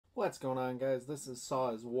What's going on, guys? This is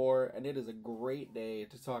Saw is War, and it is a great day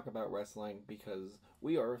to talk about wrestling because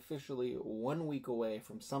we are officially 1 week away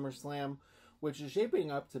from SummerSlam, which is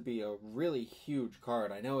shaping up to be a really huge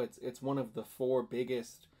card. I know it's one of the four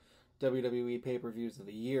biggest WWE pay-per-views of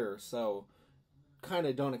the year, so kind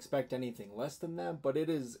of don't expect anything less than that, but it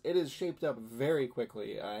is shaped up very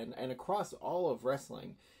quickly, and across all of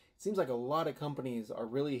wrestling. It seems like a lot of companies are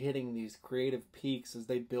really hitting these creative peaks as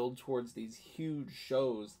they build towards these huge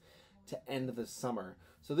shows to end the summer.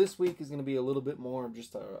 So this week is going to be a little bit more of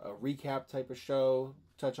just a recap type of show,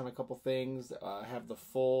 touch on a couple things, have the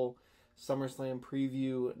full SummerSlam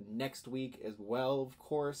preview next week as well, of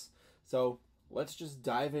course. So let's just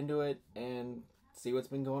dive into it and see what's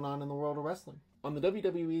been going on in the world of wrestling. On the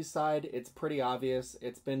WWE side, it's pretty obvious.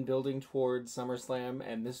 It's been building towards SummerSlam,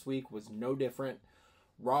 and this week was no different.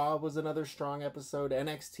 Raw was another strong episode.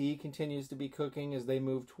 NXT continues to be cooking as they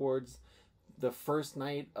move towards the first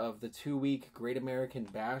night of the 2-week Great American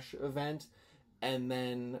Bash event. And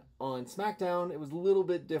then on SmackDown, it was a little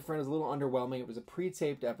bit different. It was a little underwhelming. It was a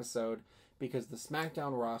pre-taped episode because the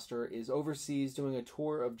SmackDown roster is overseas doing a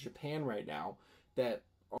tour of Japan right now that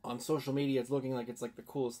on social media it's looking like it's like the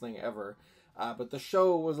coolest thing ever. But the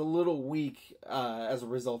show was a little weak as a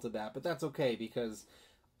result of that. But that's okay because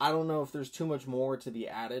I don't know if there's too much more to be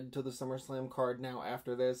added to the SummerSlam card now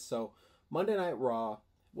after this. So Monday Night Raw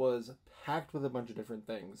was packed with a bunch of different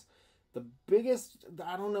things. The biggest,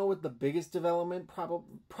 I don't know what the biggest development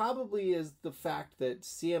probably is the fact that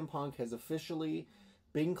CM Punk has officially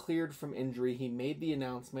been cleared from injury. He made the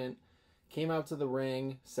announcement, came out to the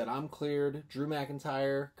ring, said, "I'm cleared. Drew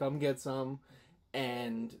McIntyre, come get some."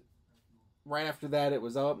 And right after that, it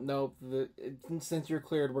was, "Oh, nope, since you're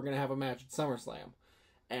cleared, we're going to have a match at SummerSlam."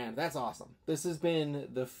 And that's awesome. This has been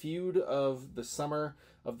the feud of the summer,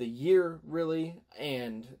 of the year, really.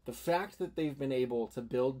 And the fact that they've been able to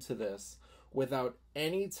build to this without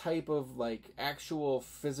any type of like actual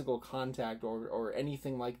physical contact or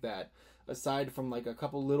anything like that, aside from like a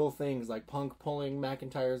couple little things like Punk pulling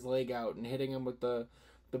McIntyre's leg out and hitting him with the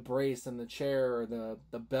brace and the chair or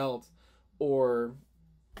the belt, or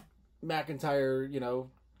McIntyre,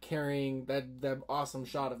 carrying that awesome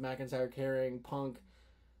shot of McIntyre carrying Punk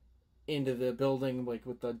into the building, like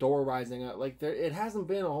with the door rising up. Like it hasn't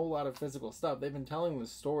been a whole lot of physical stuff. They've been telling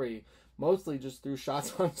this story mostly just through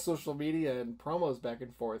shots on social media and promos back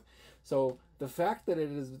and forth. So the fact that it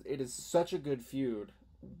is such a good feud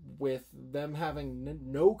with them having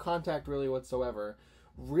no contact really whatsoever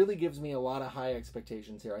really gives me a lot of high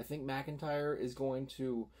expectations here. I think McIntyre is going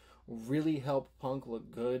to really help Punk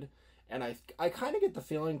look good. And I kind of get the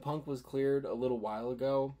feeling Punk was cleared a little while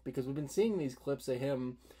ago because we've been seeing these clips of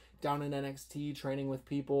him down in NXT training with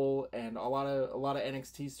people, and a lot of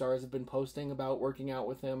NXT stars have been posting about working out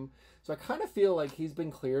with him. So I kind of feel like he's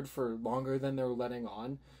been cleared for longer than they're letting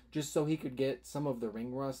on, just so he could get some of the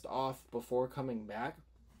ring rust off before coming back.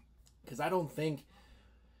 Because I don't think,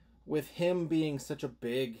 with him being such a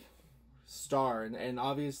big star and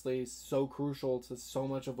obviously so crucial to so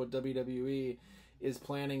much of what WWE is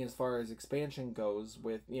planning as far as expansion goes,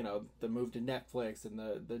 with the move to Netflix and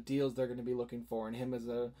the deals they're going to be looking for, and him as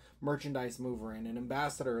a merchandise mover and an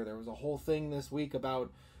ambassador. There was a whole thing this week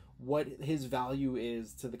about what his value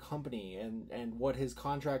is to the company and what his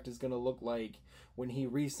contract is going to look like when he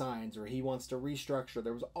resigns or he wants to restructure.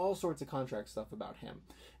 There was all sorts of contract stuff about him.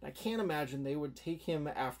 And I can't imagine they would take him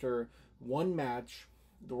after one match,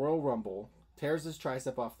 the Royal Rumble, tears his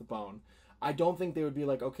tricep off the bone. I don't think they would be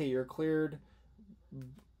like, "Okay, you're cleared.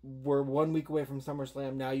 We're 1 week away from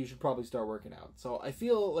SummerSlam. Now you should probably start working out." So I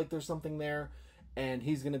feel like there's something there, and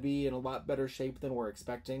he's going to be in a lot better shape than we're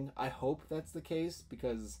expecting. I hope that's the case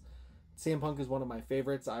because CM Punk is one of my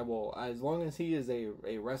favorites. I will, as long as he is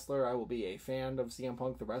a wrestler, I will be a fan of CM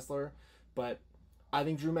Punk the wrestler. But I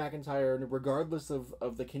think Drew McIntyre, regardless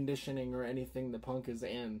of the conditioning or anything that Punk is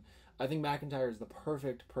in, I think McIntyre is the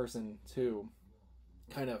perfect person to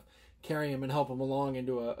kind of carry him and help him along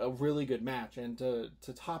into a really good match. And to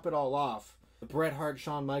top it all off, the Bret Hart,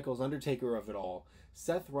 Shawn Michaels, Undertaker of it all,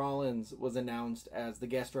 Seth Rollins was announced as the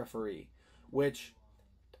guest referee, which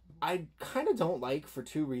I kind of don't like for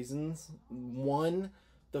two reasons. One,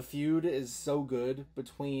 the feud is so good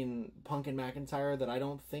between Punk and McIntyre that I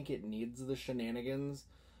don't think it needs the shenanigans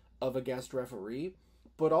of a guest referee.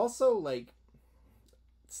 But also, like,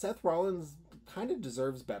 Seth Rollins kind of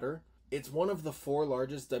deserves better. It's one of the four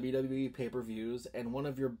largest WWE pay-per-views, and one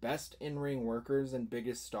of your best in-ring workers and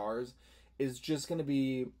biggest stars is just going to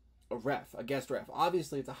be a guest ref.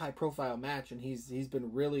 Obviously, it's a high-profile match, and he's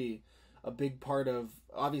been really a big part of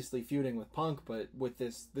obviously feuding with Punk, but with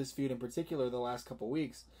this feud in particular the last couple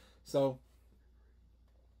weeks. So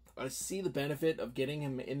I see the benefit of getting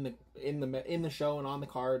him in the show and on the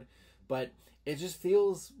card, but it just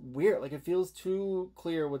feels weird. Like, it feels too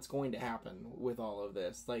clear what's going to happen with all of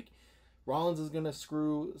this. Like, Rollins is going to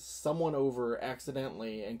screw someone over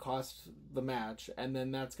accidentally and cost the match, and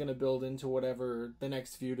then that's going to build into whatever the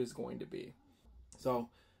next feud is going to be. So,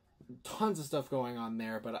 tons of stuff going on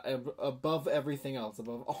there, but above everything else,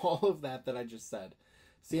 above all of that I just said,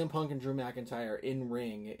 CM Punk and Drew McIntyre in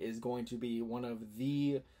ring is going to be one of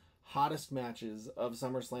the hottest matches of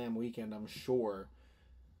SummerSlam weekend, I'm sure,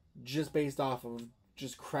 just based off of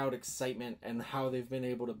just crowd excitement and how they've been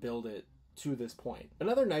able to build it to this point.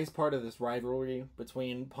 Another nice part of this rivalry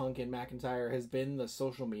between Punk and McIntyre has been the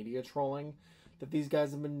social media trolling that these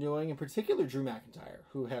guys have been doing, in particular Drew McIntyre,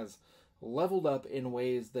 who has leveled up in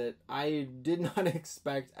ways that I did not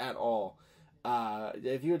expect at all.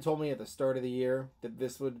 If you had told me at the start of the year that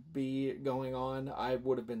this would be going on, I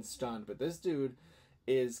would have been stunned. But this dude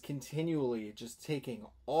is continually just taking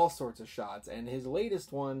all sorts of shots, and his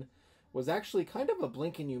latest one was actually kind of a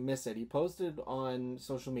blink and you miss it. He posted on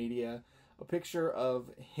social media a picture of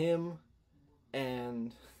him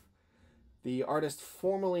and the artist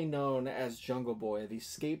formerly known as Jungle Boy, the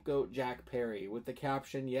scapegoat Jack Perry, with the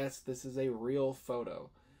caption, "Yes, this is a real photo."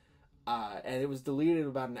 And it was deleted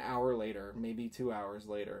about an hour later, maybe 2 hours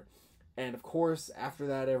later. And of course, after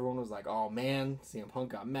that, everyone was like, "Oh man," CM Punk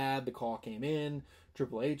got mad, the call came in,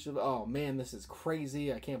 Triple H, "Oh man, this is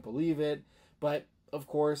crazy, I can't believe it." But of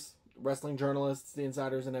course, wrestling journalists, the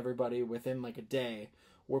insiders, and everybody within like a day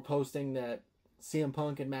were posting that CM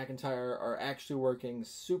Punk and McIntyre are actually working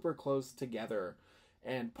super close together,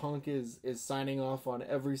 and Punk is signing off on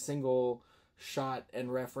every single shot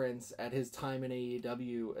and reference at his time in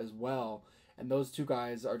AEW as well, and those two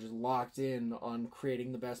guys are just locked in on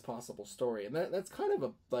creating the best possible story. And that's kind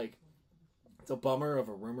of it's a bummer of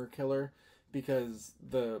a rumor killer, because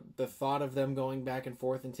the thought of them going back and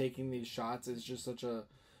forth and taking these shots is just such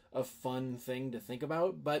a fun thing to think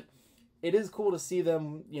about. But it is cool to see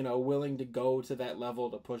them, willing to go to that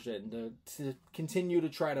level to push it and to continue to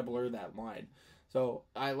try to blur that line. So,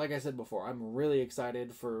 like I said before, I'm really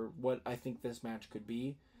excited for what I think this match could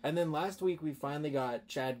be. And then last week we finally got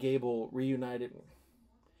Chad Gable reunited.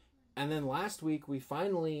 And then last week we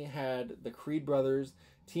finally had the Creed brothers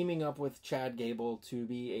teaming up with Chad Gable to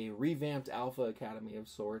be a revamped Alpha Academy of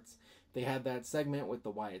sorts. They had that segment with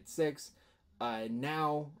the Wyatt Six.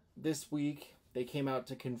 Now, this week, they came out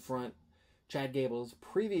to confront Chad Gable's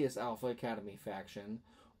previous Alpha Academy faction,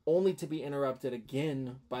 only to be interrupted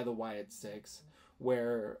again by the Wyatt Six,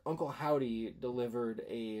 where Uncle Howdy delivered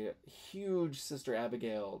a huge Sister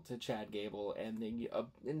Abigail to Chad Gable, and the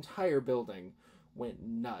entire building went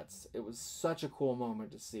nuts. It was such a cool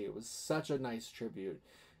moment to see. It was such a nice tribute.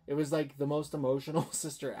 It was like the most emotional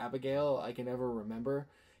Sister Abigail I can ever remember.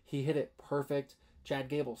 He hit it perfect. Chad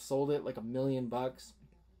Gable sold it like $1 million. I'm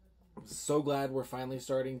so glad we're finally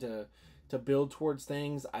starting to build towards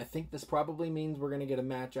things. I think this probably means we're going to get a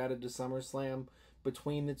match added to SummerSlam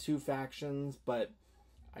between the two factions, but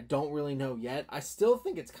I don't really know yet. I still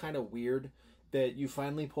think it's kind of weird that you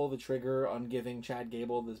finally pull the trigger on giving Chad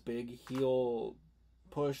Gable this big heel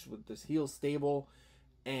push with this heel stable,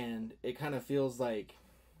 and it kind of feels like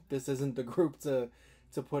this isn't the group to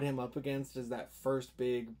put him up against as that first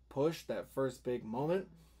big push, that first big moment,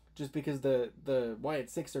 just because the Wyatt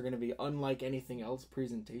Six are going to be unlike anything else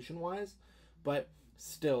presentation-wise. But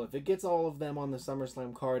still, if it gets all of them on the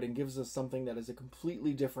SummerSlam card and gives us something that is a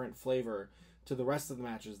completely different flavor to the rest of the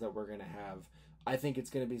matches that we're going to have, I think it's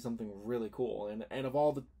going to be something really cool. And of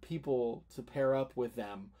all the people to pair up with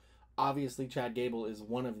them, obviously Chad Gable is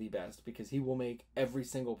one of the best, because he will make every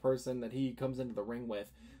single person that he comes into the ring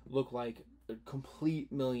with look like a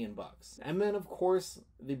complete $1 million. And then, of course,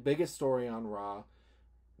 the biggest story on Raw,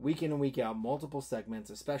 week in and week out, multiple segments,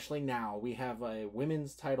 especially now, we have a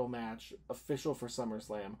women's title match official for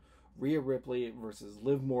SummerSlam, Rhea Ripley versus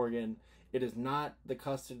Liv Morgan. It is not the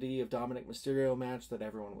custody of Dominic Mysterio match that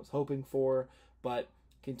everyone was hoping for, but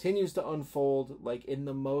continues to unfold like in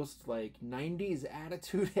the most like 90s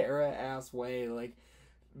Attitude Era ass way. Like,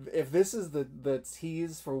 if this is the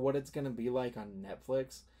tease for what it's gonna be like on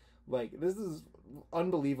Netflix, like, this is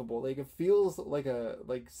unbelievable. Like, it feels like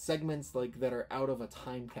segments like that are out of a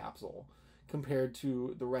time capsule compared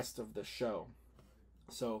to the rest of the show.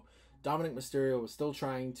 So Dominic Mysterio was still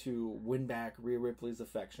trying to win back Rhea Ripley's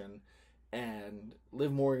affection, and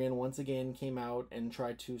Liv Morgan once again came out and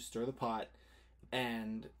tried to stir the pot,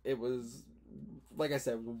 and it was, like I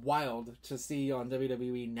said, wild to see on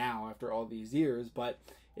WWE now after all these years. But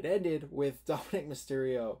it ended with Dominic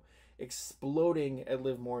Mysterio exploding at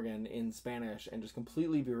Liv Morgan in Spanish and just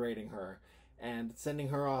completely berating her. and sending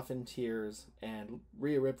her off in tears. And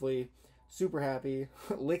Rhea Ripley, super happy,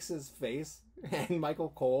 licks his face. And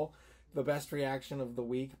Michael Cole, the best reaction of the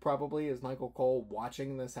week probably is Michael Cole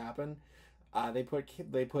watching this happen. They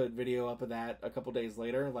put video up of that a couple days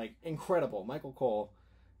later. Like, incredible. Michael Cole,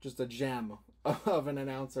 just a gem of an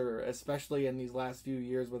announcer, especially in these last few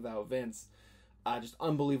years without Vince. Just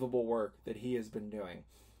unbelievable work that he has been doing.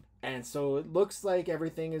 And so it looks like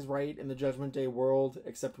everything is right in the Judgment Day world,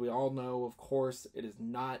 except we all know, of course, it is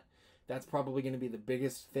not. That's probably going to be the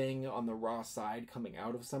biggest thing on the Raw side coming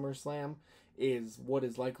out of SummerSlam, is what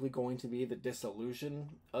is likely going to be the dissolution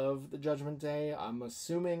of the Judgment Day. I'm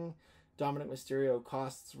assuming Dominic Mysterio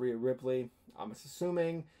costs Rhea Ripley. I'm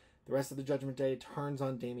assuming the rest of the Judgment Day turns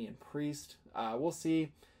on Damian Priest. We'll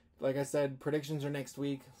see. Like I said, predictions are next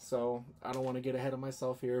week, so I don't want to get ahead of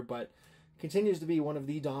myself here, but continues to be one of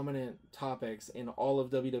the dominant topics in all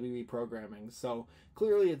of WWE programming. So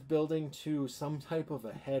clearly it's building to some type of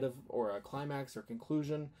a head of, or a climax or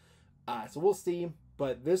conclusion. So we'll see.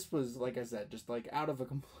 But this was, like I said, just like out of a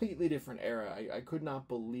completely different era. I could not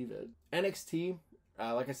believe it. NXT,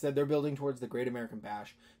 like I said, they're building towards the Great American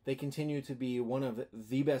Bash. They continue to be one of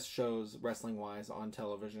the best shows wrestling-wise on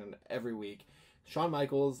television every week. Shawn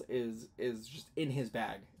Michaels is just in his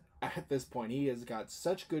bag at this point. He has got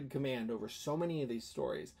such good command over so many of these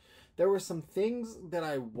stories. There were some things that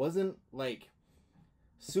I wasn't like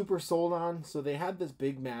super sold on. So they had this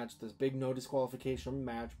big match, this big no disqualification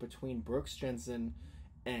match between Brooks Jensen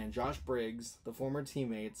and Josh Briggs, the former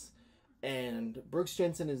teammates. And Brooks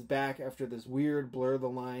Jensen is back after this weird Blur the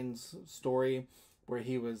Lines story where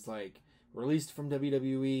he was like released from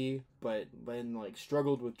WWE, but then like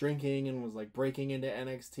struggled with drinking and was like breaking into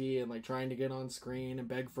NXT and like trying to get on screen and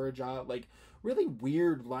beg for a job. Like really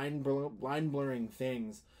weird line blurring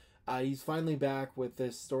things. He's finally back with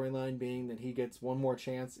this storyline being that he gets one more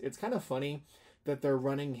chance. It's kind of funny that they're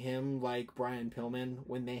running him like Brian Pillman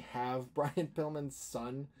when they have Brian Pillman's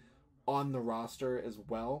son on the roster as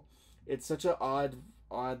well. It's such an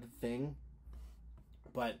odd thing.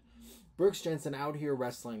 But Brooks Jensen out here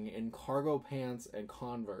wrestling in cargo pants and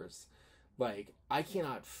Converse. Like, I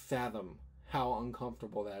cannot fathom how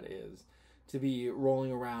uncomfortable that is to be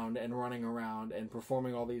rolling around and running around and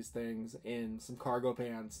performing all these things in some cargo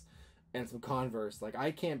pants and some Converse. Like,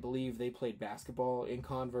 I can't believe they played basketball in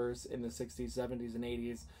Converse in the 60s, 70s, and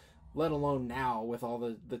 80s, let alone now with all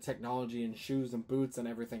the technology and shoes and boots and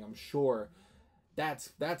everything. I'm sure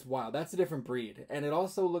that's wild. That's a different breed. And it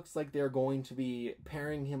also looks like they're going to be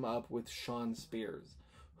pairing him up with Shawn Spears,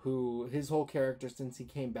 who his whole character since he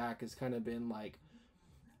came back has kind of been like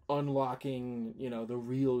unlocking, you know, the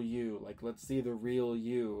real you. Like, let's see the real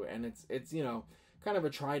you. And it's you know, kind of a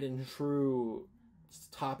tried and true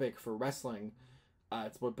topic for wrestling.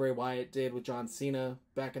 It's what Bray Wyatt did with John Cena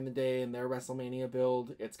back in the day in their WrestleMania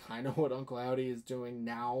build. It's kind of what Uncle Howdy is doing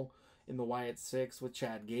now in the Wyatt 6 with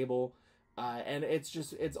Chad Gable. And it's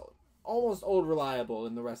almost old reliable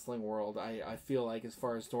in the wrestling world, I feel like, as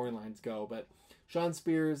far as storylines go. But Shawn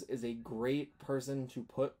Spears is a great person to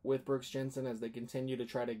put with Brooks Jensen as they continue to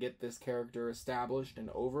try to get this character established and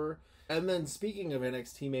over. And then speaking of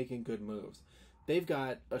NXT making good moves, they've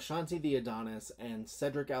got Ashanti the Adonis and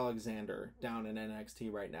Cedric Alexander down in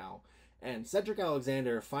NXT right now. And Cedric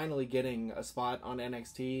Alexander finally getting a spot on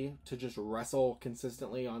NXT to just wrestle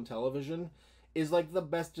consistently on television is like the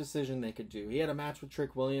best decision they could do. He had a match with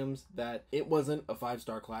Trick Williams that it wasn't a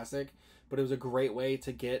 5-star classic, but it was a great way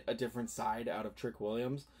to get a different side out of Trick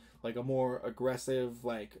Williams. Like a more aggressive,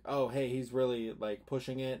 like, oh, hey, he's really like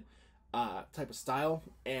pushing it type of style.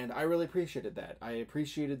 And I really appreciated that. I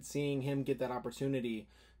appreciated seeing him get that opportunity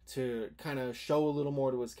to kind of show a little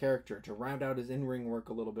more to his character, to round out his in-ring work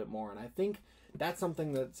a little bit more. And I think that's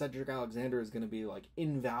something that Cedric Alexander is going to be like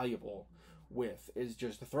invaluable with, is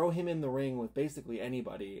just to throw him in the ring with basically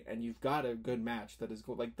anybody and you've got a good match that is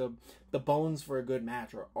like the bones for a good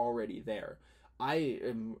match are already there. I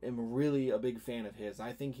am really a big fan of his.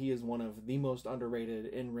 I think he is one of the most underrated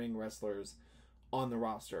in-ring wrestlers on the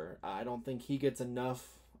roster. I don't think he gets enough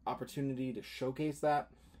opportunity to showcase that,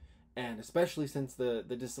 and especially since the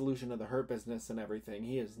dissolution of the Hurt Business and everything,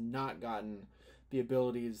 he has not gotten the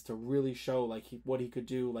abilities to really show like what he could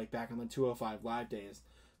do like back on the 205 Live days.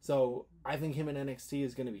 So I think him in NXT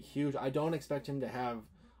is going to be huge. I don't expect him to have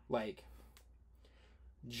like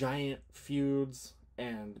giant feuds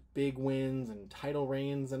and big wins and title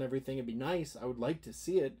reigns and everything. It'd be nice. I would like to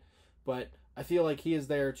see it, but I feel like he is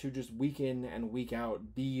there to just week in and week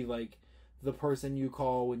out be like the person you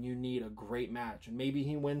call when you need a great match. And maybe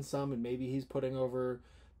he wins some, and maybe he's putting over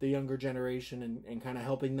the younger generation and kind of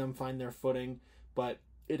helping them find their footing. But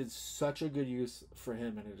It is such a good use for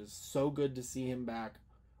him, and it is so good to see him back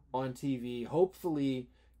on TV, hopefully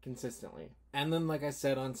consistently. And then, like I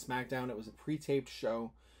said, on SmackDown, it was a pre-taped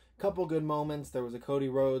show. Couple good moments. There was a Cody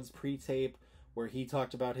Rhodes pre-tape where he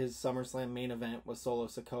talked about his SummerSlam main event with Solo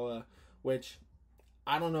Sikoa, which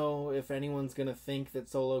I don't know if anyone's going to think that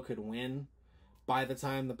Solo could win by the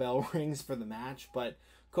time the bell rings for the match, but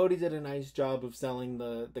Cody did a nice job of selling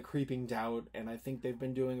the creeping doubt, and I think they've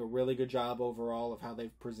been doing a really good job overall of how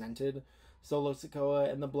they've presented Solo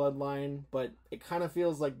Sikoa and the Bloodline. But it kind of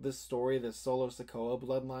feels like this story, this Solo Sikoa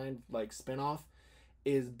Bloodline like spinoff,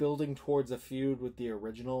 is building towards a feud with the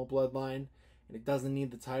original Bloodline, and it doesn't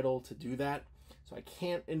need the title to do that. So I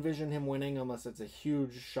can't envision him winning unless it's a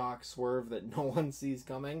huge shock swerve that no one sees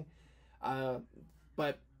coming.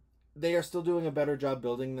 But they are still doing a better job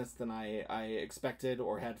building this than I expected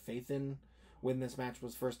or had faith in when this match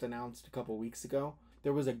was first announced a couple weeks ago.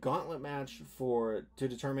 There was a gauntlet match to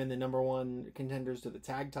determine the number one contenders to the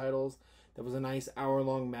tag titles. That was a nice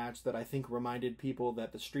hour-long match that I think reminded people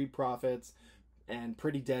that the Street Profits and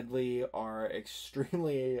Pretty Deadly are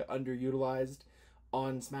extremely underutilized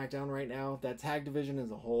on SmackDown right now. That tag division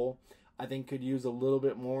as a whole, I think, could use a little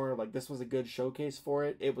bit more. Like, this was a good showcase for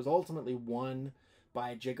it. It was ultimately won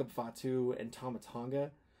by Jacob Fatu and Tama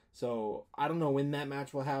Tonga. So I don't know when that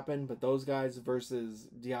match will happen, but those guys versus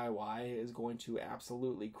DIY is going to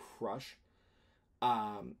absolutely crush.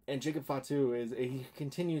 And Jacob Fatu he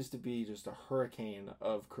continues to be just a hurricane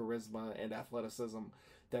of charisma and athleticism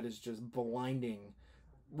that is just blindingly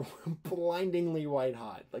white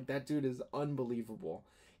hot. Like, that dude is unbelievable.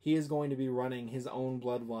 He is going to be running his own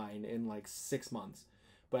Bloodline in like 6 months.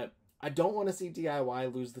 But I don't want to see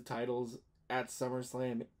DIY lose the titles at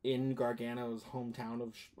SummerSlam in Gargano's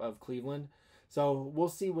hometown of Cleveland. So we'll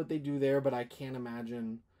see what they do there, but I can't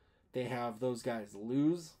imagine they have those guys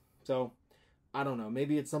lose. So I don't know.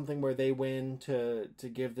 Maybe it's something where they win to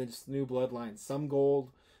give this new Bloodline some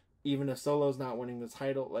gold, even if Solo's not winning the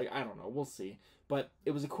title. Like, I don't know. We'll see. But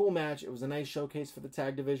it was a cool match. It was a nice showcase for the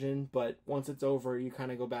tag division, but once it's over, you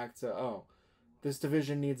kind of go back to, oh, this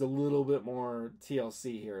division needs a little bit more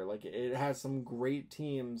TLC here. Like, it has some great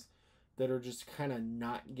teams that are just kind of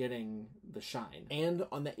not getting the shine. And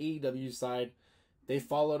on the AEW side, they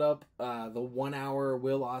followed up the 1 hour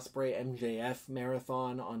Will Ospreay MJF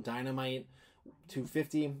marathon on Dynamite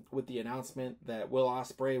 250 with the announcement that Will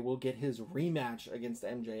Ospreay will get his rematch against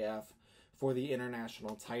MJF for the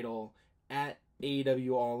international title at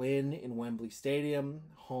AEW All In Wembley Stadium,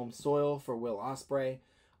 home soil for Will Ospreay.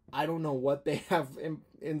 I don't know what they have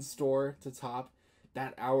in store to top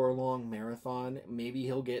that hour-long marathon. Maybe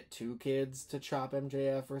he'll get 2 kids to chop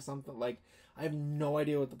MJF or something. Like, I have no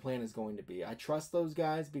idea what the plan is going to be. I trust those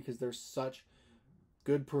guys because they're such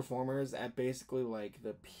good performers at basically like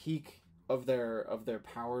the peak of their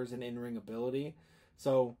powers and in-ring ability.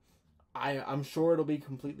 So I'm sure it'll be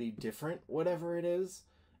completely different, whatever it is.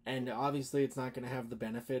 And obviously it's not going to have the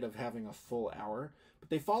benefit of having a full hour. But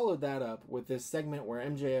they followed that up with this segment where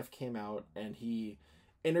MJF came out and he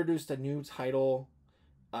introduced a new title,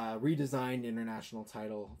 redesigned international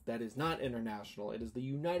title that is not international. It is the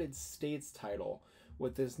United States title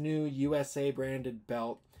with this new USA branded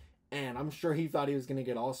belt. And I'm sure he thought he was going to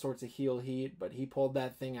get all sorts of heel heat, but he pulled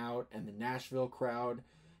that thing out and the Nashville crowd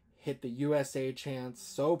hit the USA chants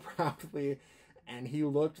so proudly. And he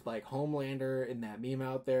looked like Homelander in that meme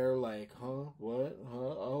out there, like, huh, what, huh,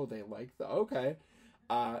 oh, they like the, okay.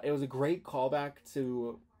 It was a great callback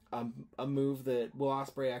to a move that Will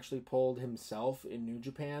Ospreay actually pulled himself in New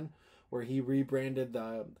Japan, where he rebranded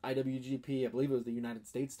the IWGP, I believe it was the United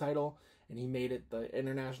States title, and he made it the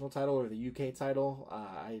international title or the UK title.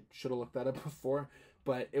 I should have looked that up before,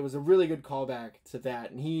 but it was a really good callback to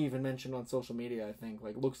that. And he even mentioned on social media, I think,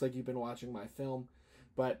 like, looks like you've been watching my film.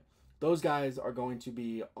 But those guys are going to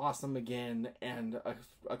be awesome again, and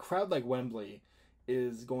a crowd like Wembley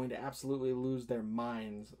is going to absolutely lose their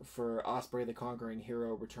minds for Ospreay the Conquering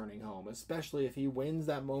Hero returning home. Especially if he wins,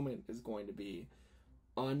 that moment is going to be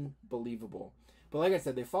unbelievable. But like I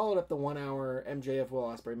said, they followed up the 1 hour MJF Will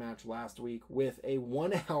Ospreay match last week with a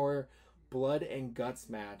 1 hour blood and guts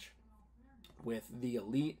match with the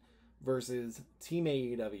Elite versus Team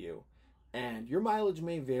AEW. And your mileage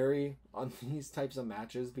may vary on these types of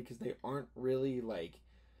matches because they aren't really like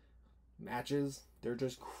matches. They're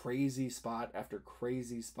just crazy spot after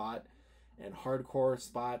crazy spot and hardcore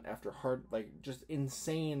spot after just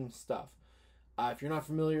insane stuff. If you're not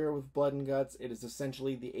familiar with Blood and Guts, it is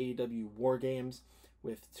essentially the AEW War Games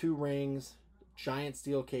with 2 rings, giant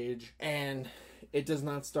steel cage, and it does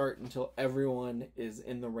not start until everyone is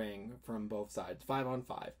in the ring from both sides, 5 on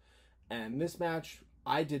 5. And this match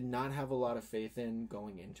I did not have a lot of faith in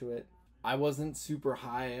going into it. I wasn't super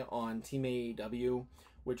high on Team AEW,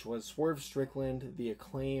 which was Swerve Strickland, The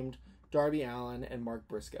Acclaimed, Darby Allin, and Mark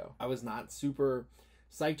Briscoe. I was not super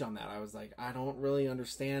psyched on that. I was like, I don't really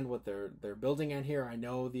understand what they're building at here. I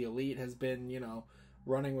know the Elite has been,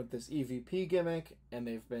 running with this EVP gimmick, and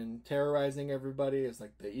they've been terrorizing everybody as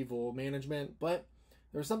like the evil management, but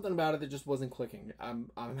there was something about it that just wasn't clicking.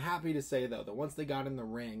 I'm happy to say though that once they got in the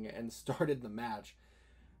ring and started the match,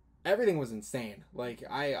 everything was insane. Like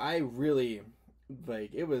I really,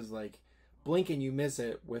 like, it was like blink and you miss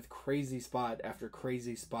it with crazy spot after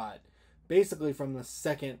crazy spot. Basically from the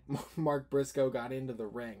second Mark Briscoe got into the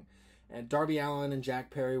ring. And Darby Allin and Jack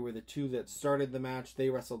Perry were the two that started the match. They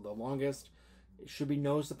wrestled the longest. It should be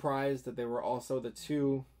no surprise that they were also the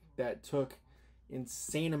two that took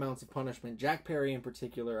insane amounts of punishment. Jack Perry in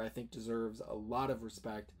particular, I think, deserves a lot of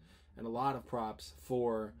respect and a lot of props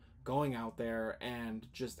for going out there and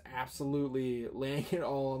just absolutely laying it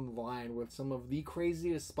all on the line with some of the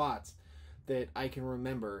craziest spots that I can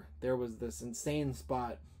remember. There was this insane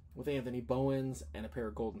spot with Anthony Bowens and a pair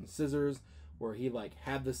of golden scissors where he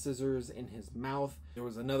had the scissors in his mouth. There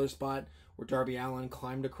was another spot where Darby Allin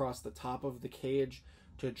climbed across the top of the cage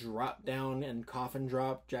to drop down and coffin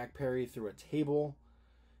drop Jack Perry through a table.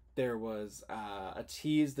 There was a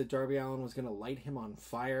tease that Darby Allin was going to light him on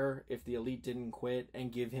fire if the Elite didn't quit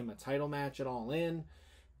and give him a title match at All In.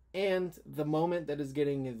 And the moment that is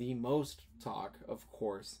getting the most talk, of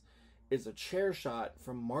course, is a chair shot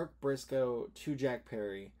from Mark Briscoe to Jack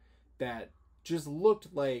Perry that just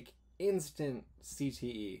looked like instant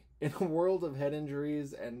CTE. In a world of head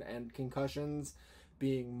injuries and concussions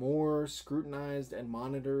being more scrutinized and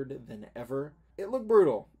monitored than ever, it looked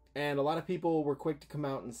brutal. And a lot of people were quick to come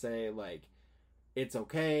out and say, it's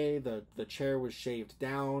okay, the chair was shaved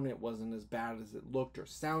down, it wasn't as bad as it looked or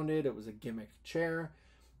sounded, it was a gimmicked chair,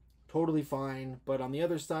 totally fine. But on the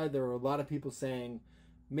other side, there were a lot of people saying,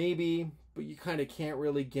 maybe, but you kind of can't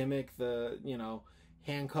really gimmick the,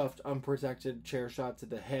 handcuffed, unprotected chair shot to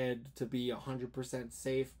the head to be 100%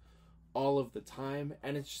 safe all of the time.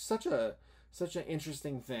 And it's just such an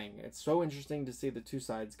interesting thing. It's so interesting to see the two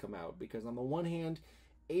sides come out, because on the one hand,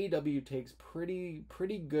 AEW takes pretty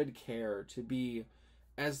good care to be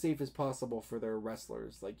as safe as possible for their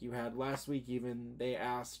wrestlers. Like you had last week, even they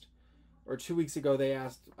asked, or 2 weeks ago, they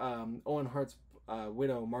asked Owen Hart's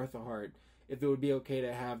widow, Martha Hart, if it would be okay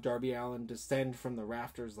to have Darby Allin descend from the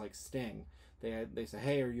rafters like Sting. They said,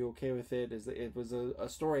 hey, are you okay with it? It was a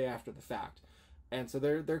story after the fact. And so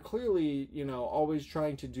they're clearly, always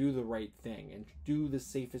trying to do the right thing and do the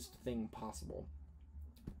safest thing possible.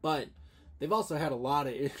 But they've also had a lot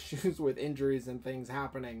of issues with injuries and things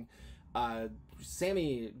happening.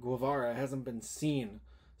 Sammy Guevara hasn't been seen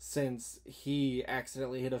since he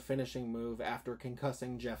accidentally hit a finishing move after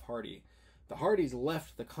concussing Jeff Hardy. The Hardys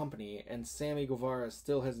left the company, and Sammy Guevara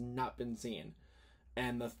still has not been seen.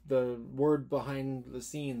 And the word behind the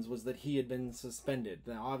scenes was that he had been suspended.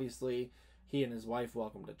 Now, obviously, he and his wife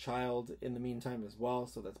welcomed a child in the meantime as well,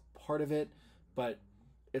 so that's part of it. But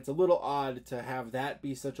it's a little odd to have that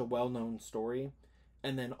be such a well-known story,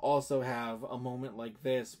 and then also have a moment like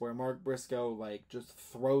this where Mark Briscoe just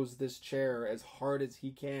throws this chair as hard as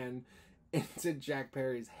he can into Jack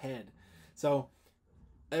Perry's head. So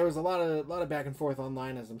there was a lot of back and forth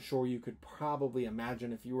online, as I'm sure you could probably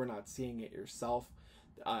imagine if you were not seeing it yourself.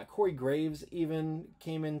 Corey Graves even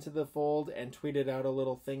came into the fold and tweeted out a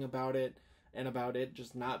little thing about it, and about it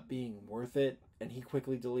just not being worth it, and he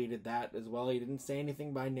quickly deleted that as well. He didn't say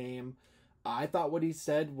anything by name. I thought what he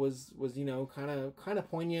said was kind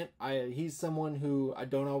of poignant. He's someone who I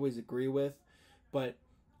don't always agree with, but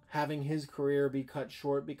having his career be cut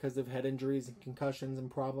short because of head injuries and concussions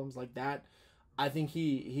and problems like that, I think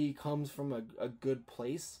he comes from a good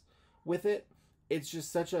place with it. It's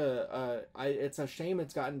just such it's a shame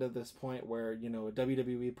it's gotten to this point where, a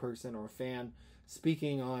WWE person or fan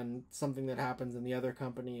speaking on something that happens in the other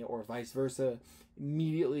company or vice versa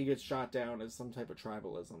immediately gets shot down as some type of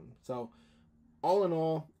tribalism. So all in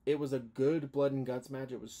all, it was a good blood and guts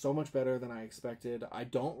match. It was so much better than I expected. I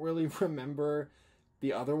don't really remember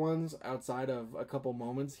the other ones outside of a couple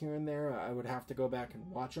moments here and there. I would have to go back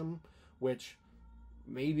and watch them, which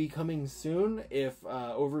may be coming soon if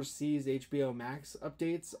overseas HBO Max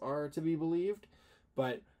updates are to be believed.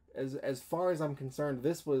 But as far as I'm concerned,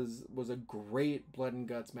 this was a great blood and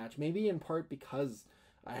guts match. Maybe in part because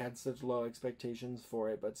I had such low expectations for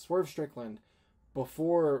it. But Swerve Strickland,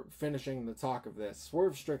 before finishing the talk of this,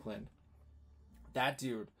 Swerve Strickland, that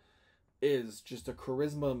dude is just a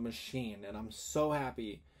charisma machine. And I'm so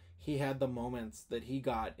happy he had the moments that he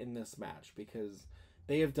got in this match, because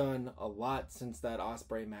They have done a lot since that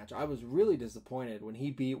Ospreay match. I was really disappointed when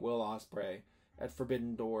he beat Will Ospreay at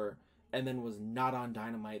Forbidden Door and then was not on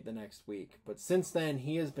Dynamite the next week. But since then,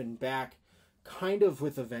 he has been back kind of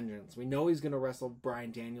with a vengeance. We know he's going to wrestle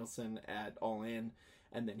Bryan Danielson at All In,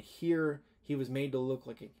 and then here he was made to look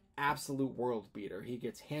like an absolute world beater. He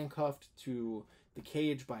gets handcuffed to the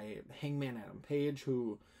cage by Hangman Adam Page,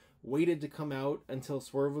 who waited to come out until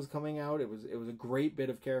Swerve was coming out. It was a great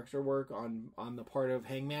bit of character work on the part of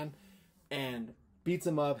Hangman, and beats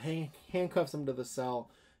him up, handcuffs him to the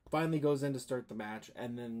cell, finally goes in to start the match,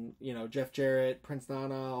 and then, you know, Jeff Jarrett, Prince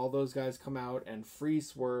Nana, all those guys come out and free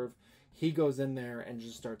Swerve. He goes in there and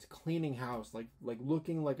just starts cleaning house, like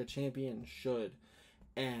looking like a champion should.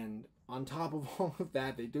 And on top of all of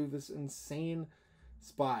that, they do this insane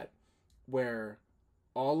spot where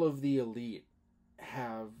all of the elite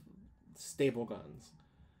have staple guns,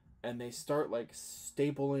 and they start like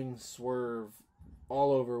stapling Swerve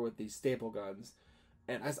all over with these staple guns.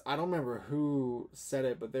 And I don't remember who said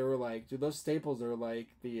it, but they were like, dude, those staples are like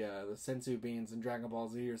the sensu beans in Dragon Ball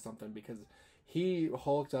Z or something, because he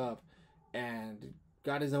hulked up and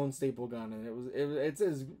got his own staple gun, and it's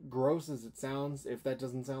as gross as it sounds. If that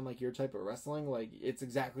doesn't sound like your type of wrestling, like, it's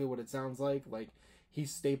exactly what it sounds like. Like, he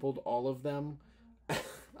stapled all of them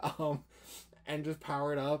and just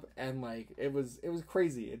powered up, and like it was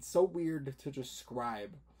crazy. It's so weird to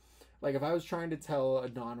describe. Like, if I was trying to tell a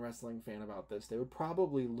non-wrestling fan about this, they would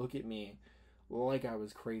probably look at me like I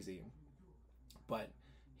was crazy. But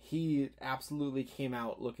he absolutely came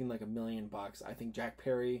out looking like $1,000,000. I think Jack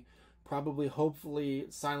Perry probably, hopefully,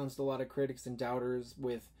 silenced a lot of critics and doubters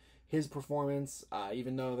with his performance,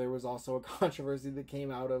 even though there was also a controversy that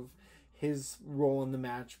came out of his role in the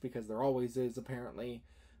match, because there always is, apparently.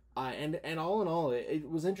 And all in all, it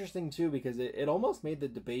was interesting, too, because it almost made the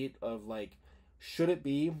debate of, like, should it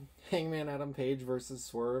be Hangman Adam Page versus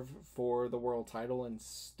Swerve for the world title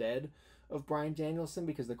instead of Bryan Danielson?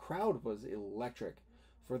 Because the crowd was electric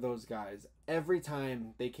for those guys every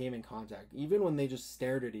time they came in contact, even when they just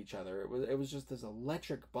stared at each other. It was just this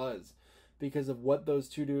electric buzz because of what those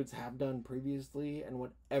two dudes have done previously and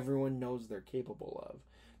what everyone knows they're capable of.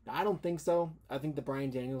 Now, I don't think so. I think the Bryan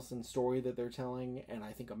Danielson story that they're telling, and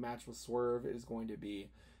I think a match with Swerve, is going to be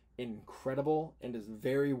incredible and is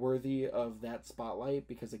very worthy of that spotlight,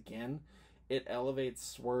 because again, it elevates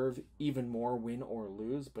Swerve even more, win or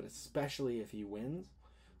lose, but especially if he wins.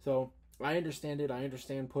 So I understand it. I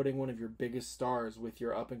understand putting one of your biggest stars with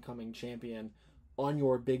your up and coming champion on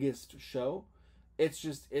your biggest show. It's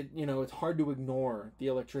just, it's hard to ignore the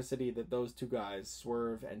electricity that those two guys,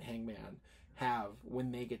 Swerve and Hangman, have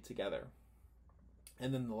when they get together.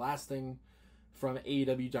 And then the last thing from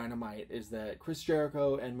AEW Dynamite is that Chris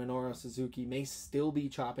Jericho and Minoru Suzuki may still be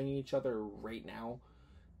chopping each other right now.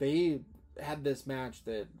 They had this match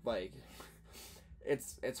that, like,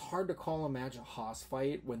 it's hard to call a match a hoss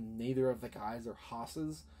fight when neither of the guys are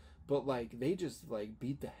hosses, but like they just like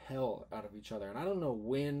beat the hell out of each other. And I don't know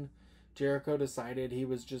when Jericho decided he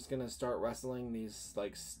was just gonna start wrestling these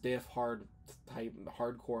like stiff,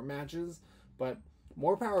 hardcore matches, but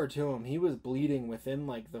more power to him. He was bleeding within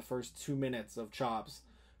like the first 2 minutes of chops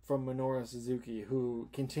from Minoru Suzuki, who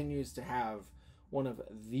continues to have one of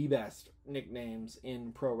the best nicknames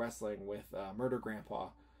in pro wrestling with Murder Grandpa.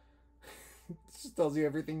 It just tells you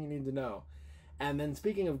everything you need to know. And then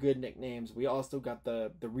speaking of good nicknames, we also got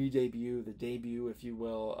the re-debut, the debut, if you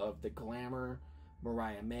will, of the Glamour,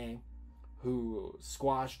 Mariah May, who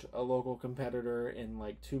squashed a local competitor in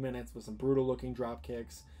like 2 minutes with some brutal looking drop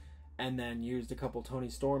kicks, and then used a couple Toni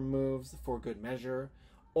Storm moves for good measure,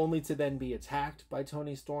 only to then be attacked by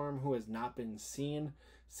Toni Storm, who has not been seen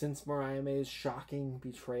since Mariah May's shocking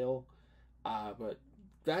betrayal. But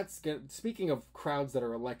that's good. Speaking of crowds that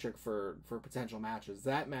are electric for potential matches,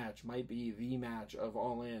 that match might be the match of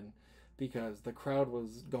All In, because the crowd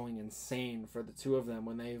was going insane for the two of them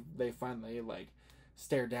when they finally like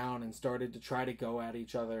stared down and started to try to go at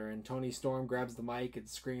each other, and Toni Storm grabs the mic and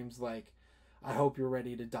screams like, "I hope you're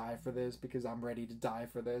ready to die for this, because I'm ready to die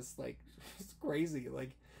for this." Like, it's crazy.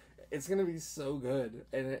 Like, it's gonna be so good,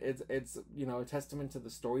 and it's a testament to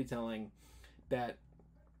the storytelling that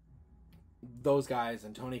those guys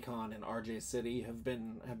and Tony Khan and RJ City have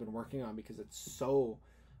been working on, because it's so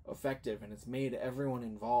effective and it's made everyone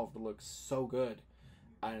involved look so good.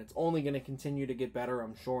 And it's only going to continue to get better,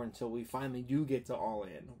 I'm sure, until we finally do get to All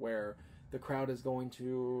In, where the crowd is going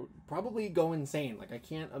to probably go insane. Like, I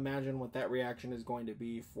can't imagine what that reaction is going to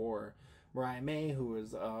be for Mariah May, who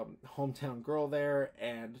is a hometown girl there,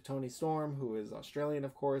 and Toni Storm, who is Australian,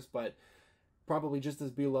 of course, but probably just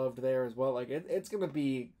as beloved there as well. Like, it's going to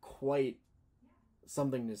be quite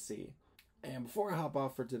something to see. And before I hop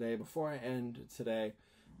off for today, before I end today,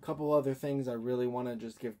 a couple other things I really want to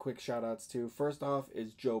just give quick shout outs to. First off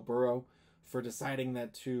is Joe Burrow for deciding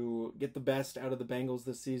that to get the best out of the Bengals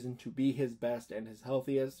this season, to be his best and his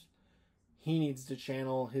healthiest, he needs to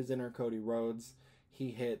channel his inner Cody Rhodes. He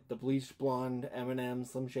hit the bleached blonde Eminem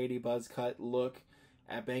Slim Shady buzz cut look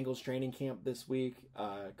at Bengals training camp this week.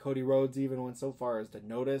 Cody Rhodes even went so far as to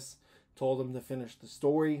notice, told him to finish the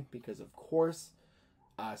story because of course.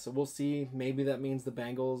 So we'll see. Maybe that means the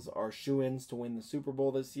Bengals are shoo-ins to win the Super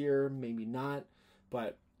Bowl this year. Maybe not.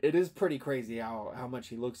 But it is pretty crazy how much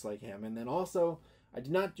he looks like him. And then also, I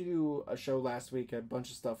did not do a show last week. I had a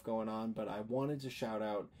bunch of stuff going on. But I wanted to shout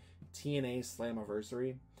out TNA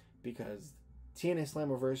Slammiversary, because TNA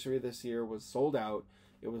Slammiversary this year was sold out.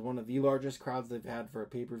 It was one of the largest crowds they've had for a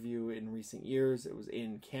pay-per-view in recent years. It was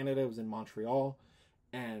in Canada. It was in Montreal.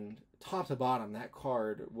 And top to bottom, that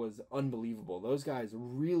card was unbelievable. Those guys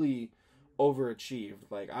really overachieved.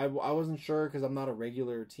 Like, I wasn't sure because I'm not a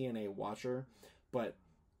regular TNA watcher, but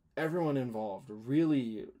everyone involved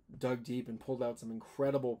really dug deep and pulled out some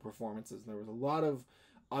incredible performances. And there was a lot of,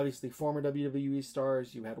 obviously, former WWE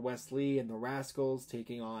stars. You had Wes Lee and the Rascals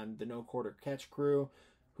taking on the No Quarter Catch crew,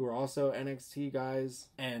 who are also NXT guys.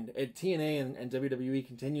 And TNA and WWE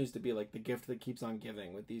continues to be like the gift that keeps on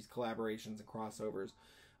giving with these collaborations and crossovers.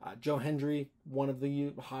 Joe Hendry, one of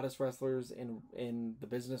the hottest wrestlers in the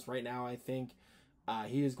business right now, I think.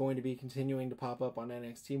 He is going to be continuing to pop up on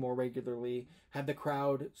NXT more regularly. Had the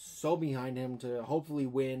crowd so behind him to hopefully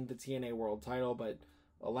win the TNA World title, but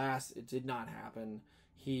alas, it did not happen.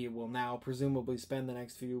 He will now presumably spend the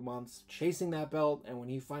next few months chasing that belt, and when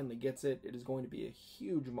he finally gets it, it is going to be a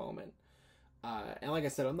huge moment. And like I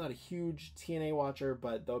said, I'm not a huge TNA watcher,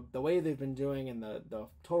 but the way they've been doing and the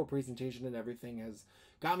total presentation and everything has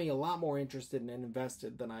got me a lot more interested and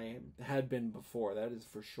invested than I had been before. That is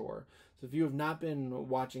for sure. So if you have not been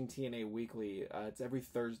watching TNA Weekly, it's every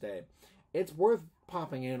Thursday. It's worth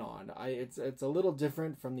popping in on. It's a little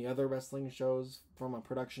different from the other wrestling shows from a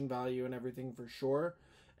production value and everything for sure,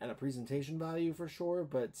 and a presentation value for sure,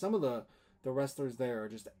 but some of the wrestlers there are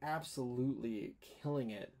just absolutely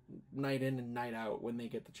killing it night in and night out when they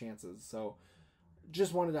get the chances. So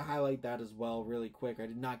just wanted to highlight that as well really quick. I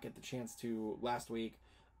did not get the chance to last week.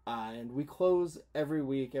 And we close every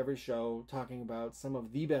week, every show, talking about some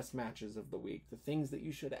of the best matches of the week, the things that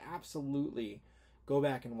you should absolutely go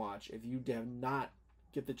back and watch if you did not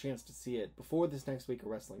get the chance to see it before this next week of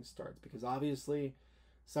wrestling starts. Because obviously,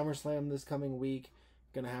 SummerSlam this coming week,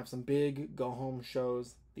 going to have some big go-home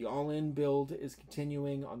shows. The All-In build is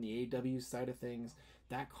continuing on the AEW side of things.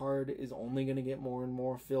 That card is only going to get more and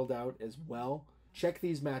more filled out as well. Check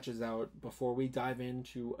these matches out before we dive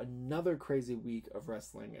into another crazy week of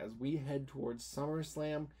wrestling as we head towards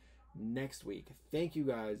SummerSlam next week. Thank you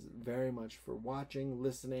guys very much for watching,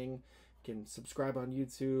 listening. You can subscribe on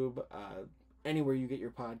YouTube, anywhere you get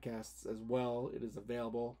your podcasts as well. It is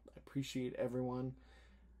available. I appreciate everyone.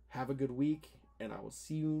 Have a good week, and I will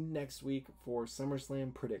see you next week for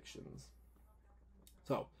SummerSlam predictions.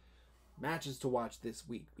 So, matches to watch this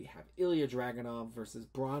week. We have Ilya Dragunov versus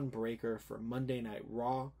Braun Breaker for Monday Night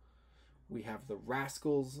Raw. We have the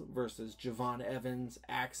Rascals versus Javon Evans,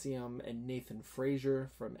 Axiom, and Nathan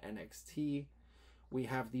Frazier from NXT. We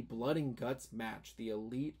have the Blood and Guts match, the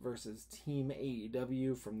Elite versus Team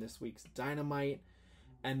AEW from this week's Dynamite.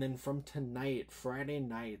 And then from tonight, Friday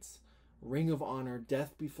nights, Ring of Honor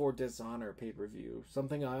Death Before Dishonor pay-per-view.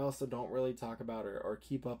 Something I also don't really talk about or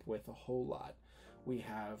keep up with a whole lot. We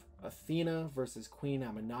have Athena versus Queen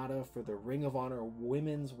Aminata for the Ring of Honor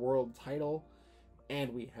Women's World title.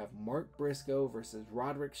 And we have Mark Briscoe versus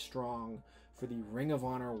Roderick Strong for the Ring of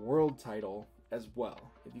Honor World title as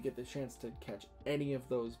well. If you get the chance to catch any of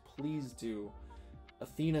those, please do.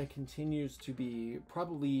 Athena continues to be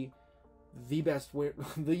probably the best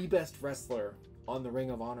wrestler on the Ring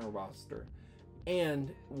of Honor roster.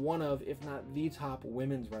 And one of, if not the top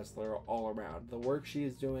women's wrestler all around. The work she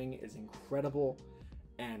is doing is incredible,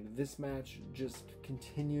 and this match just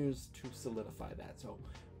continues to solidify that. So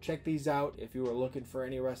check these out if you are looking for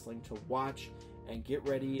any wrestling to watch, and get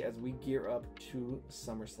ready as we gear up to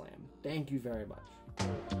SummerSlam. Thank you very much.